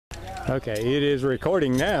Okay, it is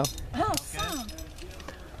recording now. Awesome.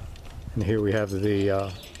 And here we have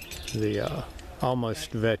the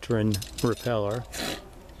almost veteran repeller,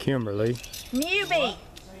 Kimberly. Newbie.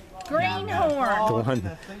 Greenhorn.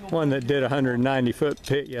 The one that did a 190-foot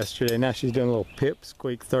pit yesterday. Now she's doing a little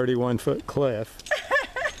pipsqueak 31-foot cliff.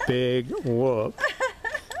 Big whoop.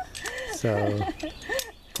 So,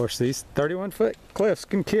 of course, these 31-foot cliffs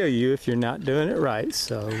can kill you if you're not doing it right.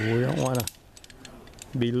 So we don't want to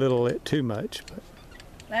belittle it too much. But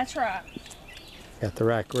That's right. got the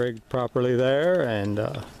rack rigged properly there and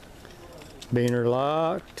beaner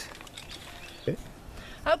locked.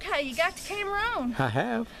 Okay, you got the camera on. I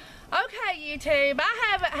have. Okay, YouTube, I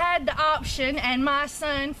haven't had the option, and my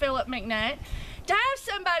son, Philip McNutt, to have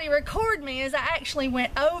somebody record me as I actually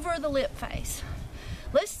went over the lip face.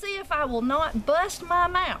 Let's see if I will not bust my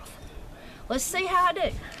mouth. Let's see how I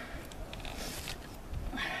do.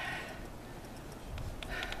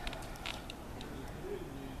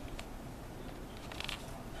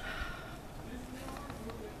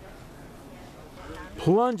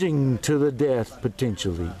 Plunging to the death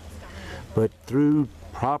potentially, but through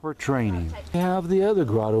proper training. We have the other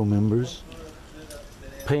grotto members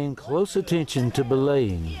paying close attention to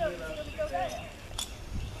belaying.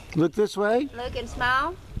 Look this way. Look and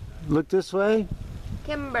smile. Look this way.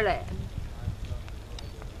 Kimberly.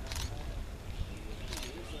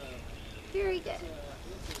 Very good.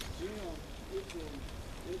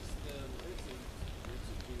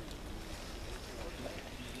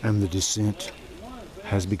 And the descent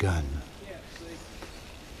has begun.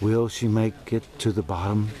 Will she make it to the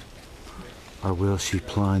bottom, or will she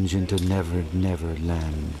plunge into never, never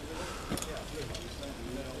land?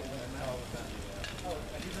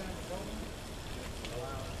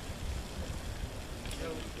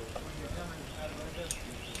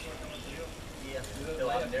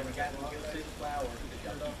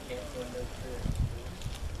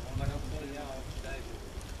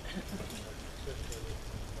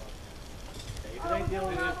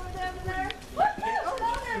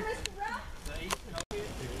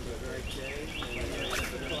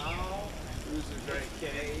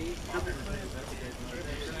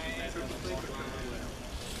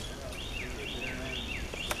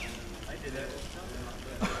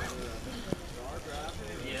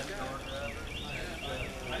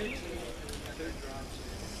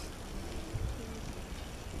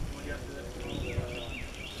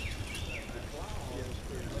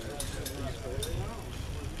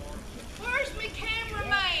 Where's my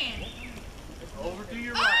cameraman? Over to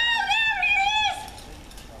your Oh, right. there he is!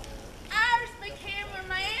 There's my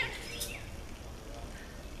cameraman.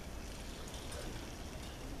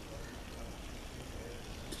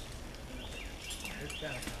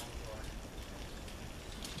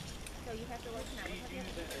 So you have to look now.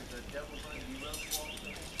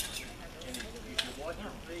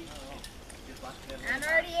 I'm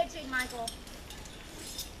already itching, Michael.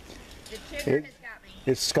 The sugar has got me.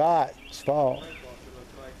 It's Scott's fault.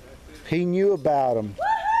 He knew about them.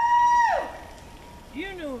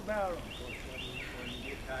 You knew about them.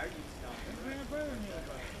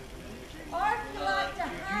 Or if you like to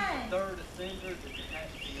hang. I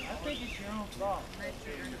think it's your own fault.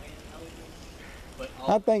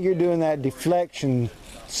 I think you're doing that deflection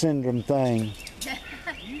syndrome thing.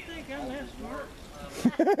 You think I'm that smart?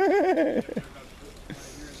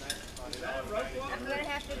 I'm going to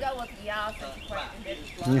have to go with y'all since you questioned it.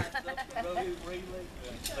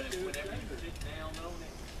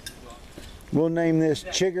 We'll name this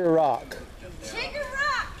Chigger Rock. Chigger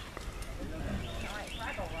Rock.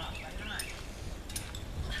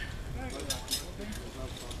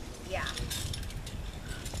 Yeah.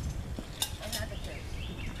 Another two.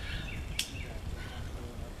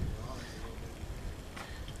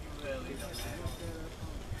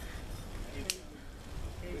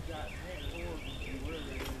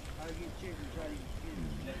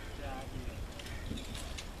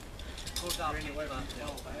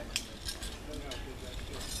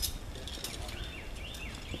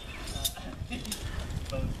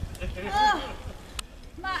 Oh,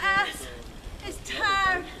 my ass is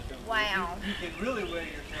tired. Wow. You can really wear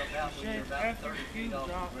yourself out when you're about 30 feet off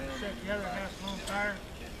the ground. Set the other house on fire. So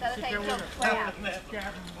that Sit they there feel with the a crowd.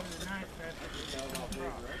 stab them with a knife at the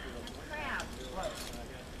crowd. Crowd.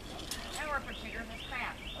 That work for chiggers, it's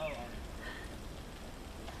crowd.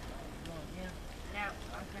 No,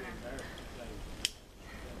 I'm gonna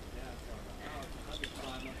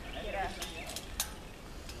get up.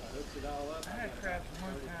 I had crabs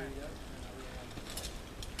one time.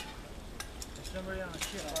 Somebody on a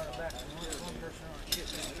ship brought it back. One person on a ship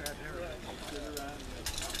had crabs everywhere.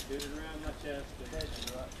 Get it around my chest. Get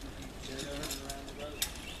it around the boat.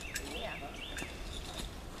 Yeah.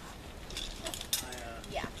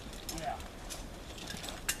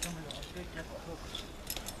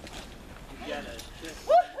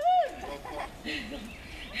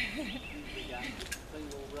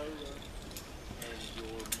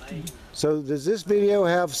 So does this video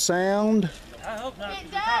have sound? I hope not. 'Cause It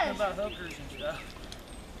we're talking does. about hookers and stuff.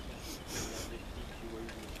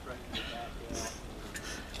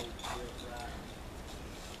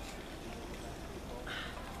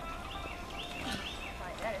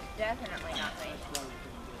 Like, that is definitely not me.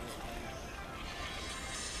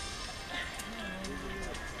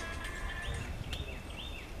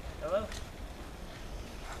 Hello?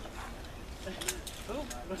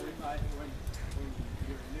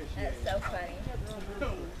 That's so funny.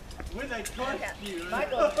 When they trust you,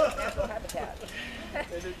 Michael's natural habitat.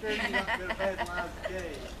 and it turns out they've had lives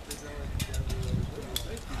gay.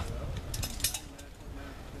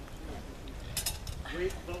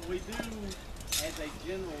 But we do, as a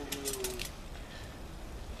general rule,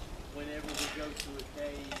 whenever we go to a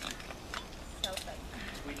cave, So funny.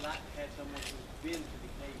 we like to have someone who's been to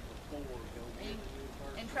the cave before go Are you in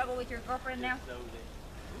first, in trouble with your girlfriend now? so that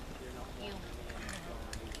they're not You. walking in and going,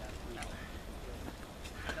 "We got to do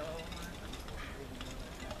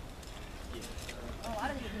Oh, a lot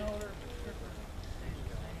of these know her.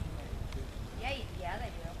 Yeah,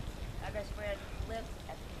 they do. My best friend lives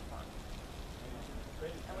at the King Farm.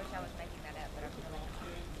 I wish I was making that up, but I'm really not.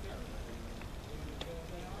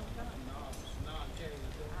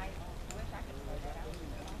 I wish I could say that. I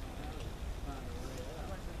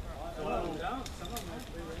was I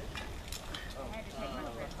had to take my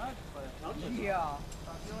friend. Yeah.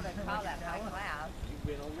 If you want to call that high class, You've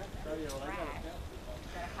been on that trail, they got right. a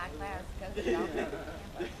Got a high class coach dog.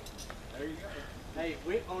 There you go. Hey,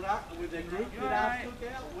 with the group that I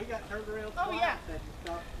took out, we got turned around Oh, twice. yeah. Had to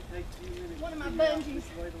stop to take a few minutes. One of my to get out bungees. this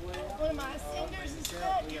way, the way out. One of my cinders is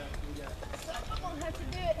stuck, so I'm gonna have to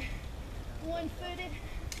do it one-footed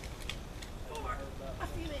for a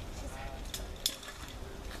few inches.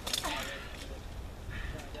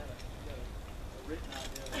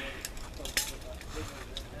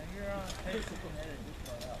 Now you're on tape.